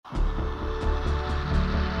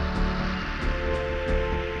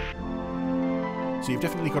So you've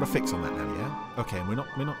definitely got a fix on that now, yeah? Okay, and we're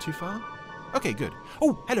not too far? Okay, good.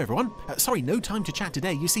 Oh, hello everyone. Sorry, no time to chat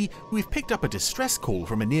today. You see, we've picked up a distress call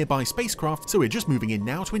from a nearby spacecraft, so we're just moving in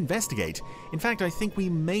now to investigate. In fact, I think we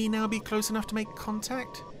may now be close enough to make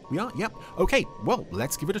contact. We are? Yep. Okay, well,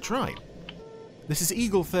 let's give it a try. This is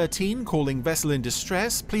Eagle 13 calling vessel in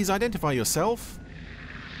distress. Please identify yourself.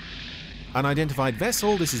 Unidentified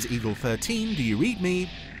vessel, this is Eagle 13. Do you read me?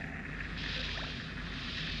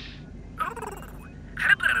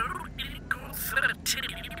 Hello, Eagle 13.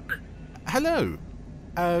 Hello.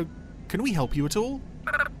 Can we help you at all?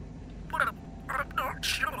 Well, I'm not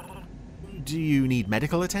sure. Do you need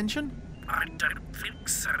medical attention? I don't think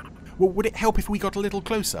so. Well, would it help if we got a little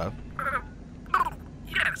closer? Oh,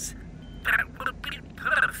 yes. That would be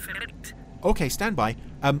perfect. Okay, stand by.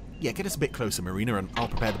 Yeah, get us a bit closer, Marina, and I'll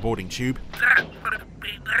prepare the boarding tube. That wouldn't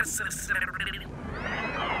be necessary.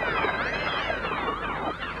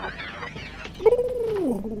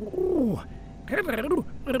 Ooh. Hello,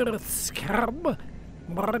 Earth scum.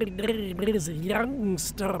 My name is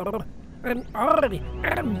Youngster, and I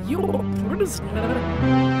am your prisoner.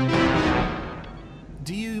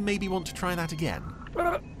 Do you maybe want to try that again?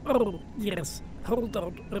 Oh, yes. Hold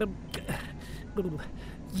on.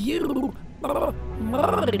 You are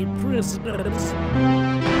my prisoners.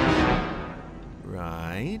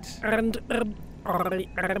 Right. And I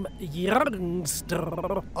am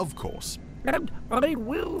Youngster. Of course. And I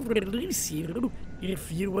will release you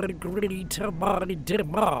if you agree to my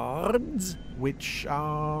demands. Which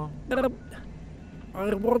are...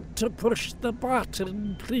 I want to push the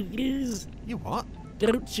button, please. You what?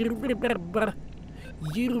 Don't you remember?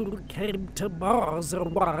 You came to Mars a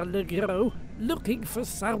while ago, looking for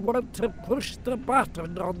someone to push the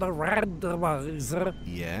button on the randomizer.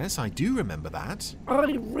 Yes, I do remember that.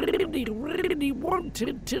 I really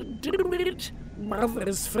wanted to do it.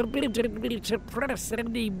 Mother's forbidden me to press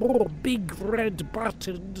any more big red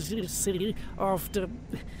buttons, you see, after,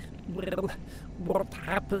 well, what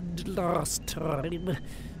happened last time.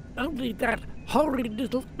 Only that horrid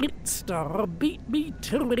little it-star beat me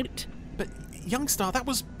to it. But, Youngstar, that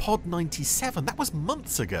was Pod 97. That was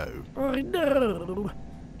months ago. I know.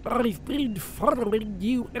 I've been following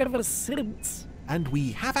you ever since. And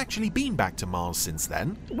we have actually been back to Mars since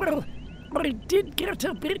then. Well, I did get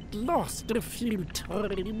a bit lost a few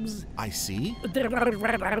times. I see. Then I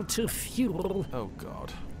ran out of fuel. Oh,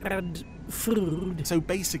 God. And food. So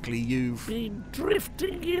basically you've... Been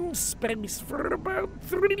drifting in space for about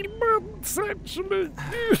 3 months, actually.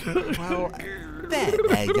 Well, there,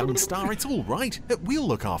 Youngstar, it's all right. We'll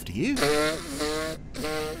look after you.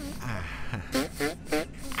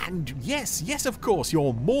 And yes, of course,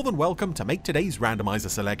 you're more than welcome to make today's randomizer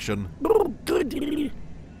selection. Oh, goody.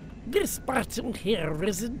 This button here,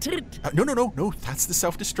 isn't it? No, that's the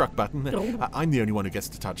self-destruct button. I'm the only one who gets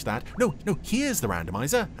to touch that. No, here's the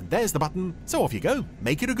randomizer, and there's the button. So off you go.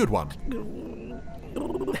 Make it a good one.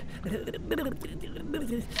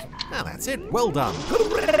 Now that's it. Well done.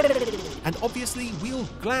 And obviously, we'll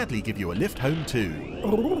gladly give you a lift home too.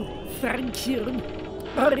 Oh, thank you.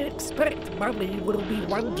 I expect Mummy will be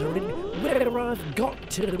wondering where I've got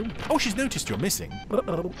to. Oh, she's noticed you're missing.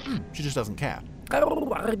 Uh-oh. She just doesn't care.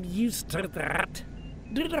 Oh, I'm used to that.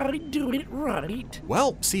 Did I do it right?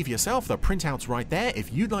 Well, see for yourself. The printout's right there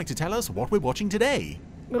if you'd like to tell us what we're watching today.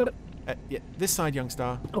 Yeah, this side,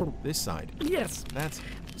 Youngstar. Oh. This side. Yes. That's...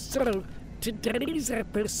 So, today's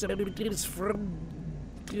episode is from...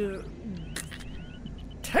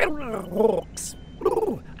 Terrahawks.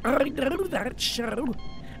 Oh, I know that show.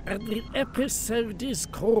 And the episode is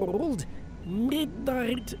called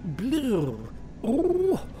Midnight Blue.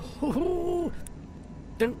 Oh,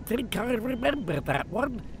 don't think I remember that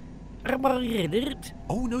one. Am I in it?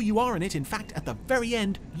 Oh, no, you are in it. In fact, at the very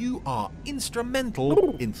end, you are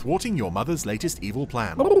instrumental in thwarting your mother's latest evil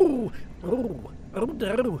plan. Oh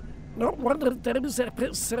no. Not one of those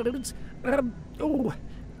episodes.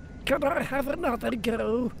 Can I have another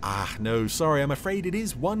go? Ah, no, sorry. I'm afraid it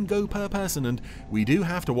is one go per person, and we do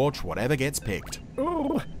have to watch whatever gets picked.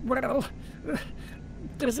 Oh, well...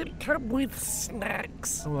 Does it come with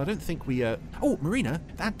snacks? Oh, I don't think we, Oh, Marina,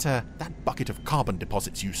 that bucket of carbon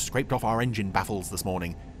deposits you scraped off our engine baffles this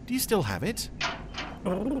morning, do you still have it?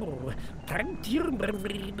 Oh, thank you,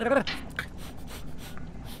 Marina.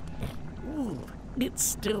 Ooh, it's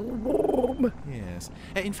still warm. Yes.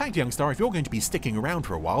 In fact, Youngstar, if you're going to be sticking around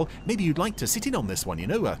for a while, maybe you'd like to sit in on this one, you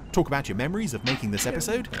know, talk about your memories of making this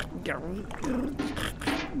episode.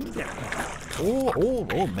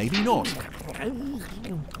 Or maybe not.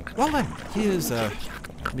 Well then, here's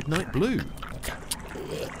Midnight Blue.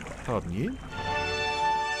 Pardon you.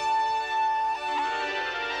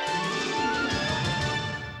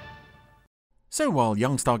 So while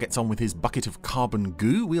Youngstar gets on with his bucket of carbon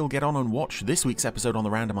goo, we'll get on and watch this week's episode on the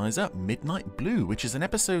randomizer, Midnight Blue, which is an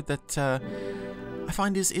episode that I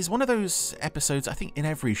find is one of those episodes, I think in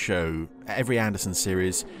every show, every Anderson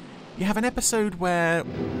series, you have an episode where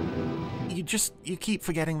you keep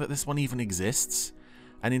forgetting that this one even exists.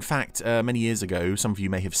 And in fact, many years ago, some of you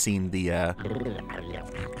may have seen the...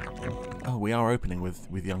 Oh, we are opening with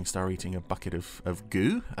Youngstar eating a bucket of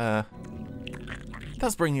goo.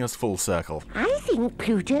 That's bringing us full circle. I think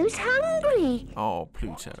Pluto's hungry. Oh,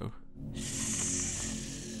 Pluto.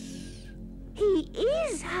 He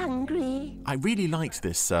is hungry. I really liked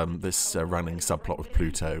this running subplot with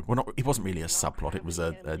Pluto. Well, it wasn't really a subplot. It was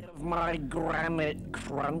My granite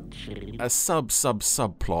crunchy. a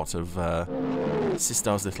subplot of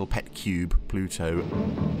Sistar's little pet cube, Pluto.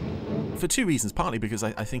 For two reasons. Partly because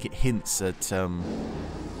I think it hints at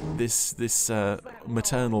this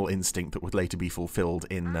maternal instinct that would later be fulfilled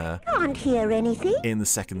in Can't hear anything. in the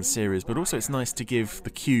second series, but also it's nice to give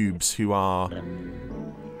the cubes, who are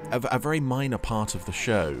a very minor part of the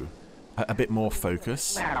show, a bit more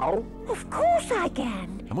focus. Now, Of course I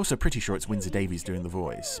can. I'm also pretty sure it's Windsor Davies doing the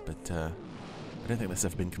voice, but I don't think that's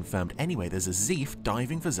ever been confirmed. Anyway, there's a ZEAF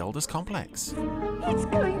diving for Zelda's complex. It's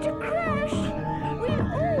going to crash.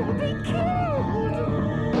 We'll all be killed.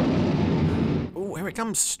 Oh, here it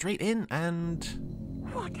comes, straight in, and...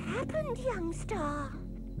 What happened, Youngstar?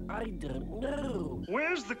 I don't know.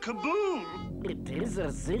 Where's the kaboom? It is a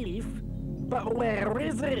ZEAF, but where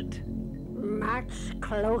is it? Much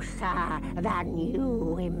closer than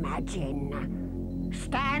you imagine.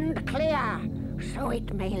 Stand clear so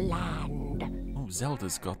it may land. Oh,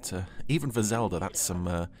 Zelda's got... even for Zelda, that's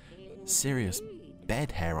some serious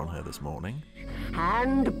bed hair on her this morning.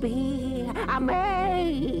 And be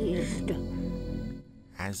amazed.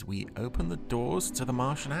 As we open the doors to the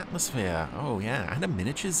Martian atmosphere. Oh, yeah, and a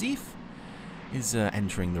miniature ZEAF is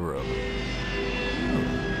entering the room.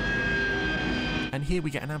 And here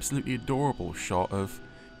we get an absolutely adorable shot of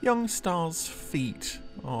Youngstar's feet,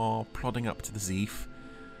 plodding up to the ZEAF,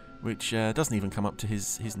 which doesn't even come up to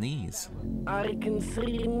his knees. I can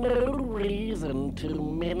see no reason to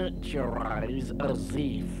miniaturize a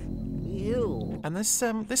ZEAF. You. And this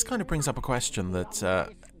kind of brings up a question that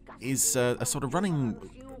is a sort of running,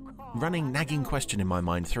 nagging question in my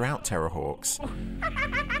mind throughout Terrahawks.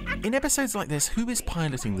 In episodes like this, who is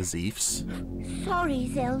piloting the ZEAFs? Sorry,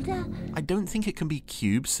 Zelda. I don't think it can be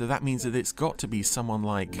cubes, so that means that it's got to be someone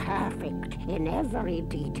like Perfect in every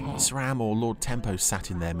detail. SRAM or Lord Tempo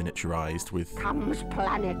sat in there miniaturized with Comes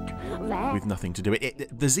planet there nothing to do.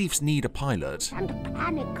 The ZEAFs need a pilot, and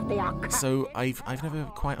panic they are coming. so I've never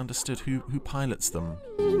quite understood who pilots them.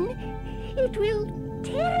 It will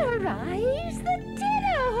terrorize the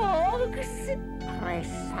Terrahawks.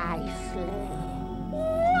 Precisely.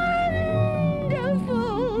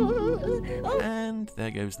 Wonderful! Oh, And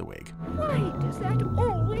there goes the wig. why does that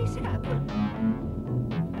always happen?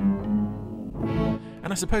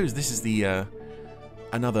 And I suppose this is the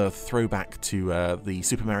another throwback to the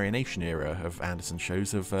Super Marionation era of Anderson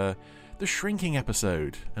shows of the shrinking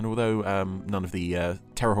episode. And although none of the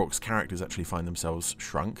Terrahawks characters actually find themselves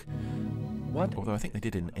shrunk, What? although I think they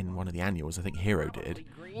did in one of the annuals, I think Hero did.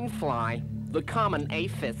 Green fly, the common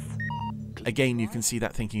aphis. Again, you can see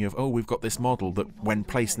that thinking of, oh, we've got this model that, when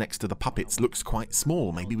placed next to the puppets, looks quite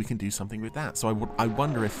small. Maybe we can do something with that. So I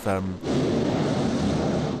wonder if, I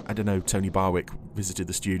don't know, Tony Barwick visited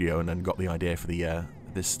the studio and then got the idea for the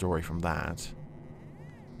this story from that.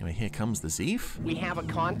 Anyway, here comes the ZEAF. We have a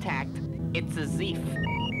contact. It's a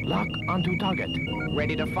ZEAF. Lock onto target.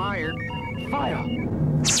 Ready to fire. Fire!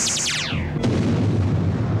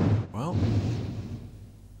 Well,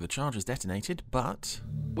 the charge has detonated, but...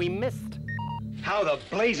 We missed. How the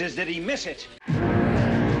blazes did he miss it? It's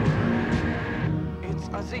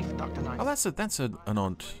a ZEAF, Dr. Knight. Oh, that's an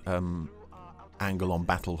odd angle on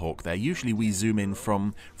Battlehawk there. Usually we zoom in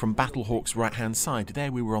from Battlehawk's right-hand side. Today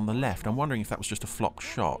we were on the left. I'm wondering if that was just a flopped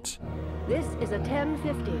shot. This is a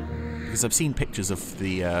 1050. Because I've seen pictures of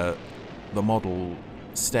the model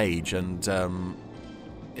stage, and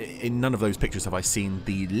in none of those pictures have I seen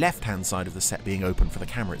the left-hand side of the set being open for the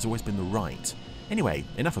camera. It's always been the right. Anyway,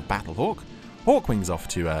 enough of Battlehawk. Hawkwing's off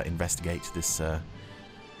to investigate this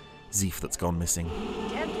ZEAF that's gone missing.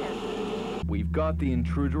 We've got the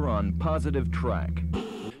intruder on positive track.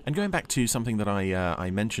 And going back to something that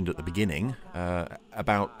I mentioned at the beginning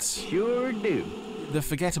about Sure do. the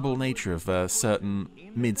forgettable nature of certain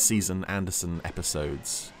mid-season Anderson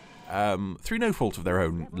episodes. through no fault of their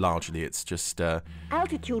own, largely. It's just...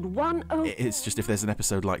 Altitude 10. It's just if there's an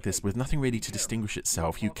episode like this with nothing really to distinguish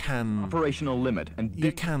itself, you can... Operational limit. And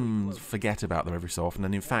you can forget about them every so often.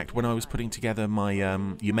 And in fact, when I was putting together my...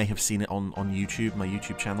 you may have seen it on YouTube, my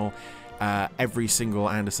YouTube channel. Every single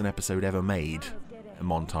Anderson episode ever made, a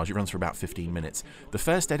montage. It runs for about 15 minutes. The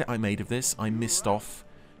first edit I made of this, I missed off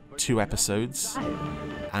 2 episodes,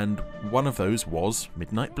 and one of those was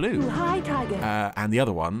Midnight Blue. Hi, Tiger. And the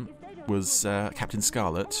other one was Captain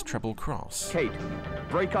Scarlet, Treble Cross. Kate,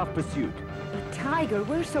 break off pursuit. But Tiger,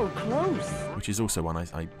 we're so close. Which is also one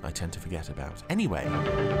I tend to forget about. Anyway,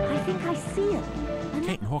 I think I see it.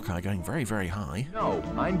 Kate and Hawkeye are going very, very high. No,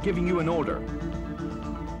 I'm giving you an order.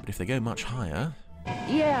 But if they go much higher,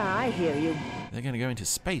 Yeah, I hear you. they're going to go into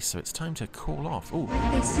space, so it's time to call off. Ooh.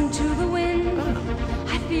 Listen to the wind.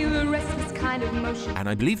 I feel a restless kind of motion. And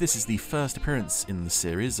I believe this is the first appearance in the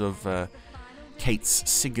series of Kate's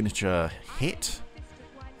signature hit.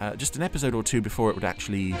 Just an episode or 2 before it would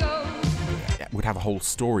actually would have a whole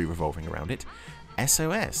story revolving around it.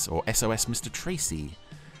 SOS, or SOS Mr. Tracy.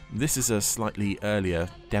 This is a slightly earlier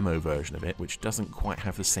demo version of it, which doesn't quite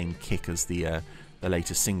have the same kick as the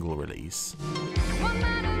later single release.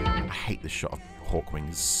 I hate this shot of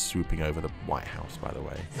Hawkwing swooping over the White House, by the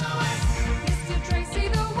way. Mr. Tracy,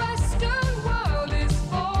 the Western world is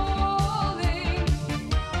falling.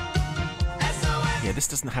 SOS. Yeah, this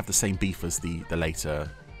doesn't have the same beef as the later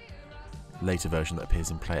version that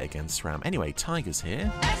appears in Play It Again SRAM. Anyway, Tiger's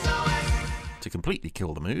here to completely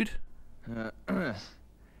kill the mood.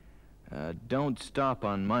 Don't stop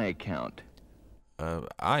on my account.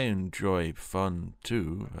 I enjoy fun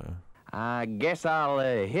too. I guess I'll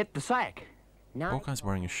hit the sack. Hawkeye's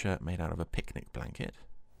wearing a shirt made out of a picnic blanket.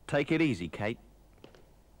 Take it easy, Kate.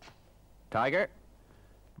 Tiger?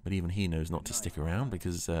 But even he knows not to stick around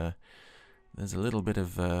because there's a little bit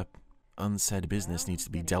of unsaid business needs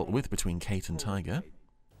to be dealt with between Kate and Tiger.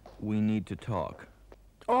 We need to talk.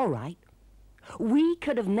 All right. We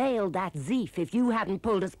could have nailed that ZEAF if you hadn't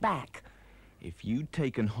pulled us back. If you'd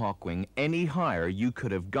taken Hawkwing any higher, you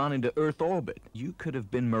could have gone into Earth orbit. You could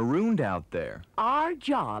have been marooned out there. Our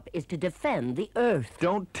job is to defend the Earth.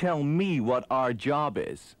 Don't tell me what our job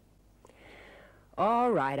is.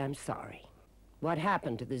 All right, I'm sorry. What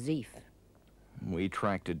happened to the ZEAF? We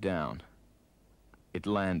tracked it down. It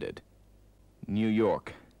landed. New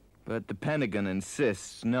York. But the Pentagon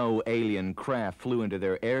insists no alien craft flew into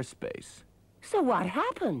their airspace. So what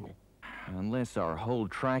happened? Unless our whole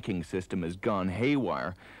tracking system has gone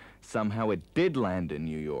haywire, somehow it did land in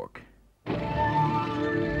New York.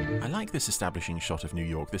 I like this establishing shot of New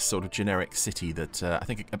York, this sort of generic city that I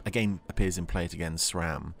think again appears in Play It Again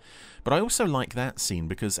SRAM. But I also like that scene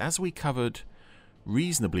because as we covered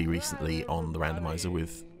reasonably recently on the randomizer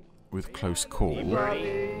with Close Call,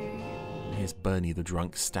 here's Bernie the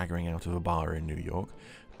drunk staggering out of a bar in New York.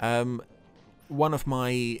 One of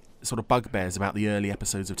my sort of bugbears about the early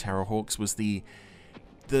episodes of Terrahawks was the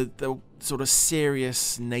sort of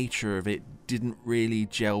serious nature of it didn't really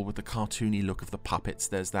gel with the cartoony look of the puppets.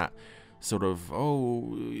 There's that sort of,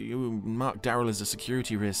 Mark Darrell is a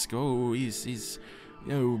security risk. Oh, he's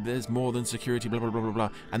there's more than security, blah, blah, blah, blah, blah.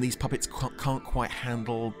 And these puppets can't quite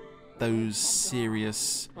handle those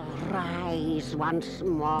serious... Rise once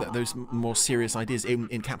more. Those more serious ideas. In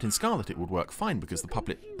Captain Scarlet it would work fine because the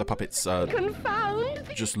puppets Confound.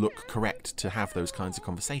 just look correct to have those kinds of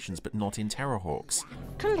conversations, but not in Terrahawks.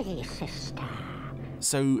 Please, sister.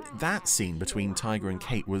 So that scene between Tiger and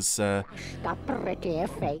Kate was The pretty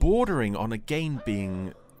face. bordering on again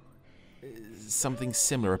being something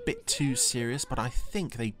similar, a bit too serious, but I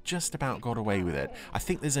think they just about got away with it. I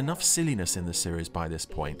think there's enough silliness in the series by this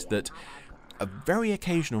point that a very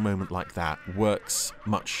occasional moment like that works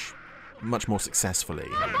much more successfully.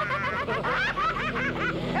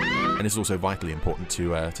 And it's also vitally important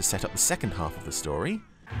to set up the second half of the story.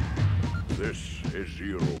 This is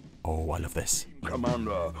Zero, Oh, I love this.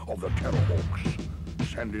 commander of the Terrahawks.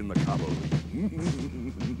 Send in the cavalry.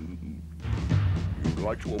 You'd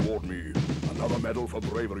like to award me another medal for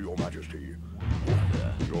bravery, Your Majesty.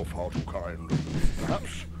 You're far too kind.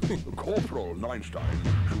 Perhaps Corporal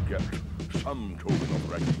Neinstein should get some token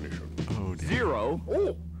of recognition. Oh, dear. Zero?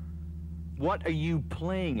 Oh, What are you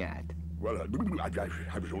playing at? well,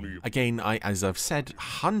 I was only... Again, as I've said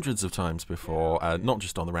hundreds of times before, not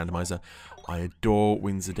just on the randomizer, I adore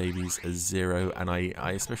Windsor Davies as Zero, and I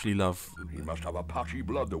especially love He must have Apache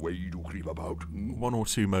blood the way you do creep about. one or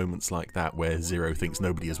two moments like that where Zero thinks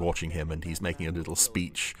nobody is watching him and he's making a little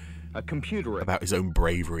speech A computer. about his own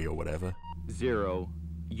bravery or whatever. Zero,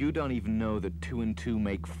 you don't even know that 2 and 2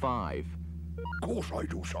 make 5. Of course I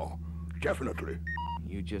do, sir. Definitely.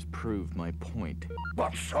 You just proved my point.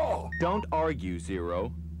 But so, Don't argue,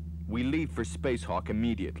 Zero. We leave for Space Hawk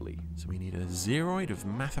immediately. So we need a zeroid of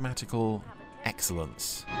mathematical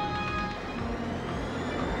excellence.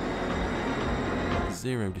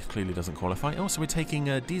 Zero clearly doesn't qualify. Oh, so we're taking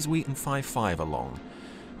ZEAF and 5-5 along.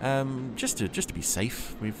 Just to be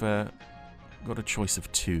safe, we've got a choice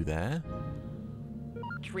of 2 there.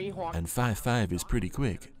 And 5-5 is pretty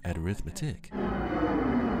quick at arithmetic.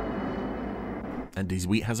 And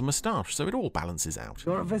ZEAF has a moustache, so it all balances out.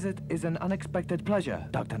 Your visit is an unexpected pleasure,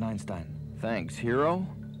 Dr. Einstein. Thanks, Hero.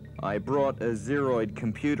 I brought a Zeroid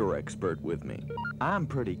computer expert with me. I'm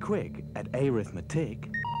pretty quick at arithmetic.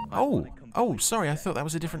 Oh, sorry, I thought that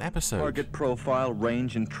was a different episode. Target profile,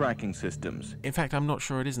 range, and tracking systems. In fact, I'm not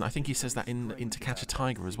sure it isn't. I think he says that in To Catch a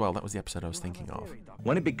Tiger as well. That was the episode I was thinking of.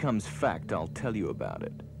 When it becomes fact, I'll tell you about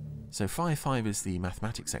it. So 5-5 is the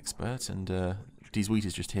mathematics expert, and ZEAF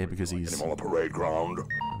is just here because he's him on the parade ground.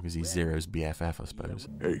 Zero's BFF, I suppose.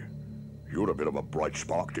 Hey, you're a bit of a bright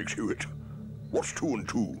spark, Dick Hewitt. What's 2 and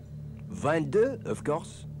 2? 22, of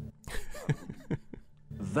course.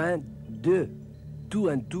 22. 2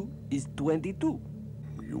 and 2 is 22.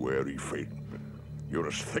 You airy fate. You're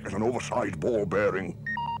as thick as an oversized ball bearing.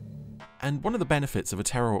 And one of the benefits of a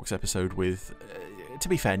Terrahawks episode with, to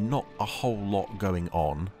be fair, not a whole lot going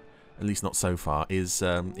on, at least not so far, is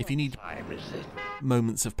if you need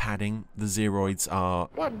moments of padding, the Zeroids are...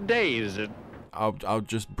 What day is it? Are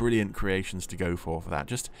just brilliant creations to go for that.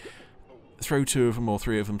 Just throw 2 of them or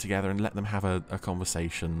 3 of them together and let them have a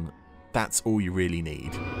conversation. That's all you really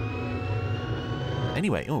need.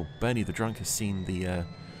 Anyway, Bernie the Drunk has seen the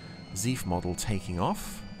ZEAF model taking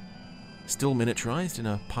off. Still miniaturized in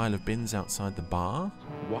a pile of bins outside the bar.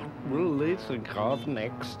 What will they think of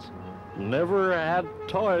next? Never had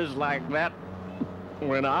toys like that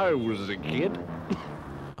when I was a kid.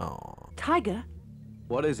 Oh. Tiger,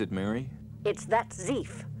 What is it, Mary? it's that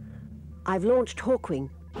ZEAF. I've launched Hawkwing.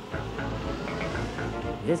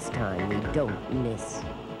 This time we don't miss.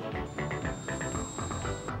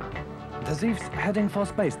 The ZEAF's heading for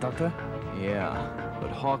space, Doctor. Yeah,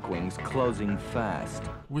 but Hawkwing's closing fast.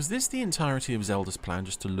 Was this the entirety of Zelda's plan,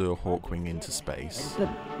 just to lure Hawkwing into space? But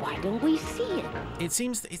why don't we see it? It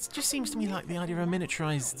just seems to me like the idea of a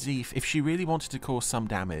miniaturized ZEAF, if she really wanted to cause some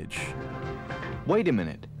damage, Wait a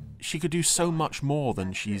minute. she could do so much more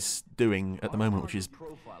than she's doing at the moment, which is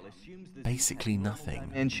basically nothing.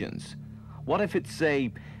 Dimensions. What if it's,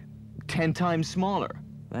 say, 10 times smaller?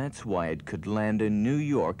 That's why it could land in New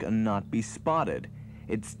York and not be spotted.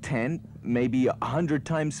 It's 10, maybe 100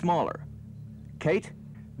 times smaller. Kate,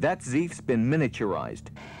 that ZEAF's been miniaturized.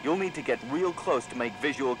 You'll need to get real close to make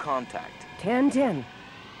visual contact. 10-10.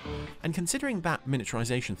 And considering that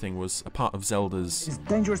miniaturization thing was a part of Zelda's It's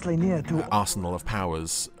dangerously near to... arsenal of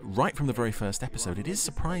powers right from the very first episode, it is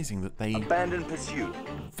surprising that they Abandon pursuit.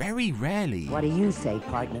 very rarely What do you say,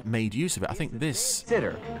 partner? made use of it. I think this,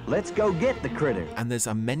 Sitter, let's go get the critter. and there's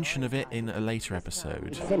a mention of it in a later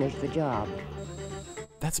episode. Finish the job.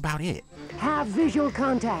 That's about it. Have visual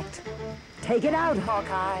contact. Take it out,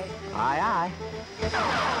 Hawkeye. Aye,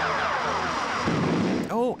 aye.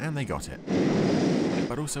 Oh, and they got it.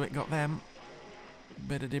 But also it got them.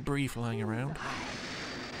 Bit of debris flying around,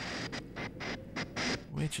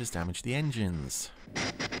 which has damaged the engines.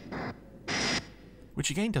 Which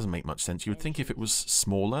again doesn't make much sense. You would think if it was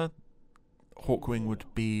smaller, Hawkwing would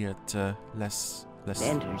be at less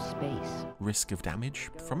Enter space. risk of damage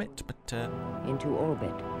from it, but Into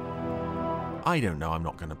orbit. I don't know. I'm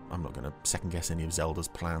not gonna second guess any of Zelda's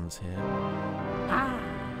plans here. Ah,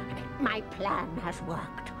 my plan has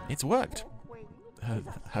worked. It's worked.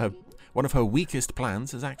 One of her weakest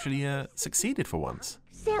plans has actually succeeded for once.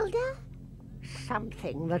 Zelda?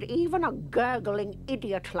 Something that even a gurgling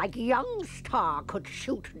idiot like Youngstar could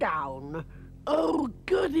shoot down. Oh,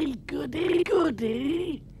 goody, goody,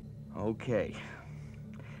 goody. Okay.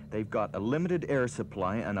 They've got a limited air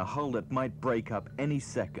supply and a hull that might break up any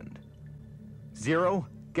second. Zero,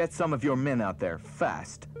 get some of your men out there,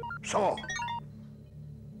 fast. So,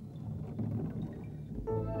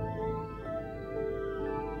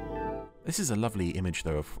 This is a lovely image,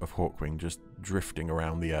 though, of Hawkwing just drifting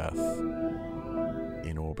around the Earth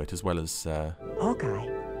in orbit, as well as Hawkeye,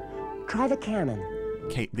 try the cannon.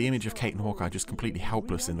 Kate. The image of Kate and Hawkeye just completely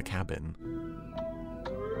helpless in the cabin.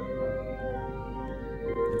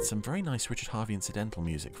 And some very nice Richard Harvey incidental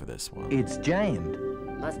music for this one. It's jammed.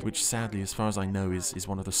 Which, sadly, as far as I know, is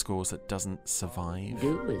one of the scores that doesn't survive.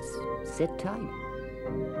 Do is sit tight.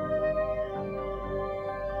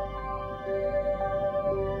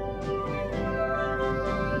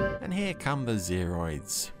 And here come the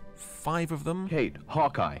Zeroids. 5 of them. Kate,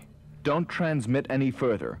 Hawkeye, Don't transmit any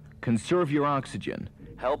further. Conserve your oxygen.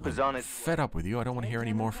 Help is on its... Fed up with you. I don't want to hear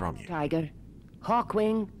any more from you. Tiger.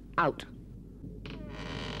 Hawkwing, out.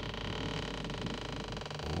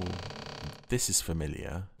 This is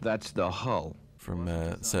familiar. That's the hull. From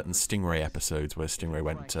certain Stingray episodes where Stingray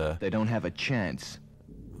went They don't have a chance.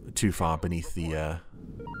 too far beneath the...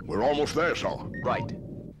 We're almost there, sir. Right.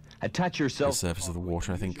 Attach yourself... the surface of the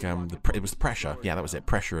water. I think it was the pressure. Yeah, that was it.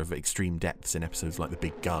 Pressure of extreme depths in episodes like The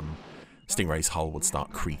Big Gun. Stingray's hull would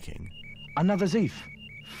start creaking. Another ZEAF.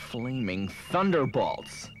 Flaming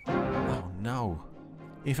thunderbolts. Oh no.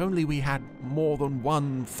 If only we had more than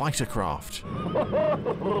one fighter craft.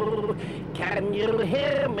 Can you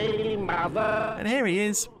hear me, Mother? And here he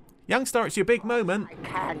is. Youngstar, it's your big moment.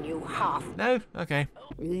 Can you half? No? Okay.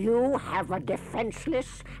 You have a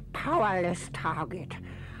defenseless, powerless target.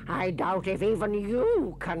 I doubt if even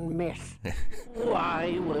you can miss.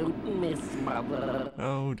 I won't miss, Mother.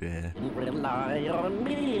 Oh dear. Rely on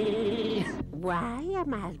me. Why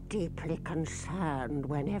am I deeply concerned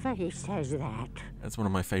whenever he says that? That's one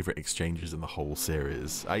of my favourite exchanges in the whole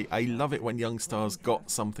series. I love it when Youngstar's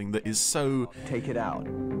got something that is so... Take it out.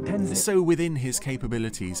 so within his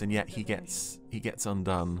capabilities, and yet he gets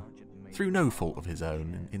undone. Through no fault of his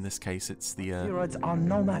own. In this case, it's the... Zeroids are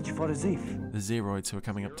no match for a ZEAF. the Zeroids who are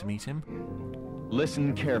coming up to meet him.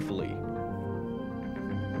 Listen carefully.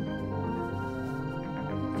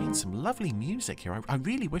 Getting some lovely music here. I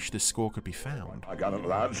really wish this score could be found. My gallant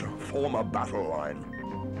lads, form a battle line.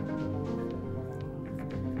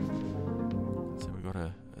 So we've got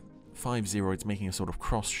a 5 Zeroids making a sort of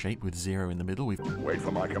cross shape with 0 in the middle. Wait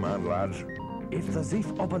for my command, lads. If the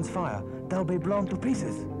ZEAF opens fire, they'll be blown to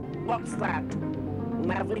pieces. What's that?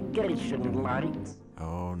 Navigation lights?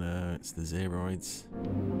 Oh no, it's the Zeroids.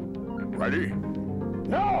 Ready?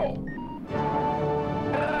 No!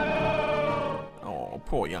 Oh,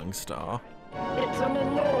 poor Youngstar. It's an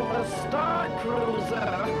enormous star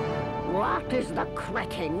cruiser. What is the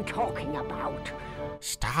cretin talking about?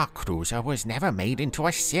 Star Cruiser was never made into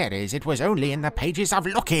a series. It was only in the pages of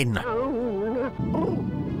Lookin'.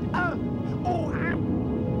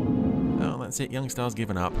 Oh, that's it. Youngstar's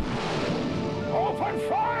given up. Open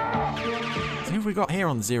fire! So who have we got here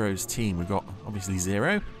on Zero's team? We've got, obviously,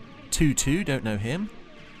 0. 2-2, don't know him.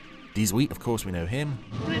 Dizweet, of course, we know him.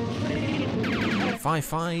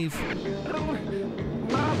 5-5.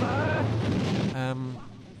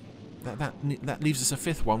 That leaves us a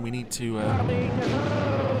 5th one we need to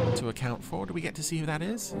account for. Do we get to see who that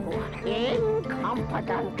is?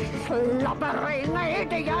 Incompetent, slobbering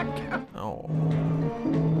idiot! Oh.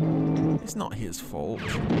 It's not his fault.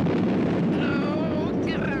 And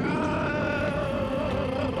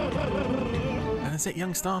that's it,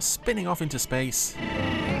 Youngstar spinning off into space.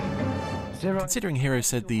 Considering Hero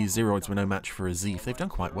said the Zeroids were no match for a ZEAF, they've done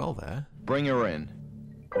quite well there. Bring her in.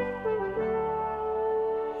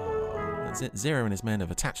 That's it. Zero and his men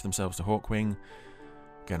have attached themselves to Hawkwing.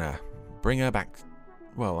 Gonna bring her back.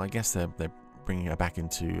 Well, I guess they're bringing her back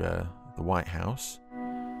into the White House.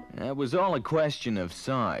 It was all a question of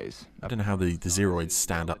size. I don't know how the Zeroids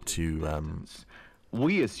stand up to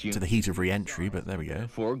we assumed to the heat of re-entry, but there we go.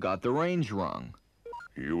 Therefore got the range wrong.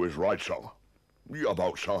 You is right, sir.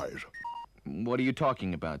 About size. What are you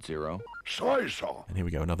talking about, Zero? Size, sir. And here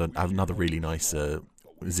we go, another really nice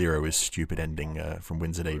Zero is stupid ending from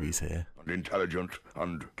Windsor Davies here. And intelligent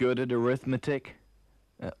and... Good at arithmetic?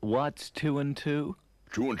 What's 2 and 2?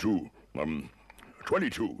 2 and 2.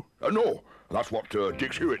 22. No, that's what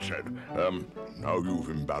Dick Hewitt said. Now you've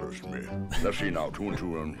embarrassed me. Let's see now, 2 and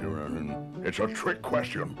 2, and it's a trick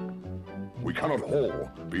question. We cannot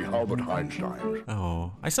all be Albert Einstein.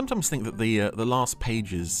 Oh, I sometimes think that the last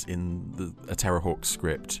pages in a Terrahawks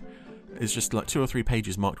script is just like 2 or 3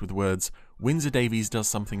 pages marked with the words Windsor Davies does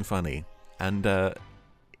something funny, and it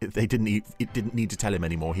didn't need to tell him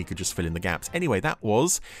anymore. He could just fill in the gaps. Anyway, that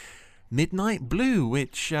was Midnight Blue,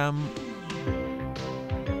 which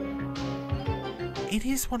it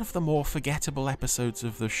is one of the more forgettable episodes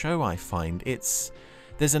of the show, I find. It's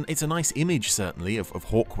a nice image, certainly, of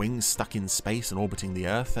Hawkwing stuck in space and orbiting the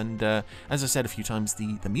Earth, and as I said a few times,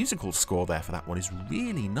 the musical score there for that one is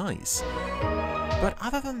really nice. But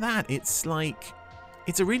other than that, it's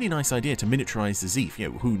a really nice idea to miniaturize the ZEAF. You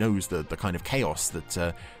know, who knows the kind of chaos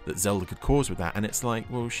that Zelda could cause with that, and it's like,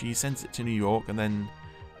 well, she sends it to New York, and then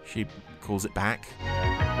she calls it back.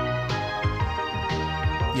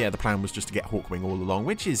 Yeah, the plan was just to get Hawkwing all along,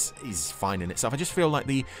 which is fine in itself. I just feel like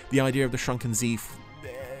the idea of the shrunken ZEAF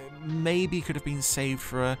maybe could have been saved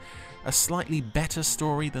for a slightly better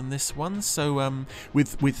story than this one. So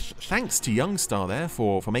with thanks to Youngstar there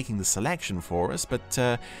for making the selection for us,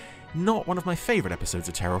 but Not one of my favourite episodes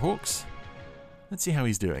of Terrahawks. Let's see how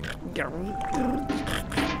he's doing. He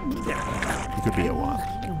could be a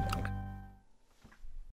while.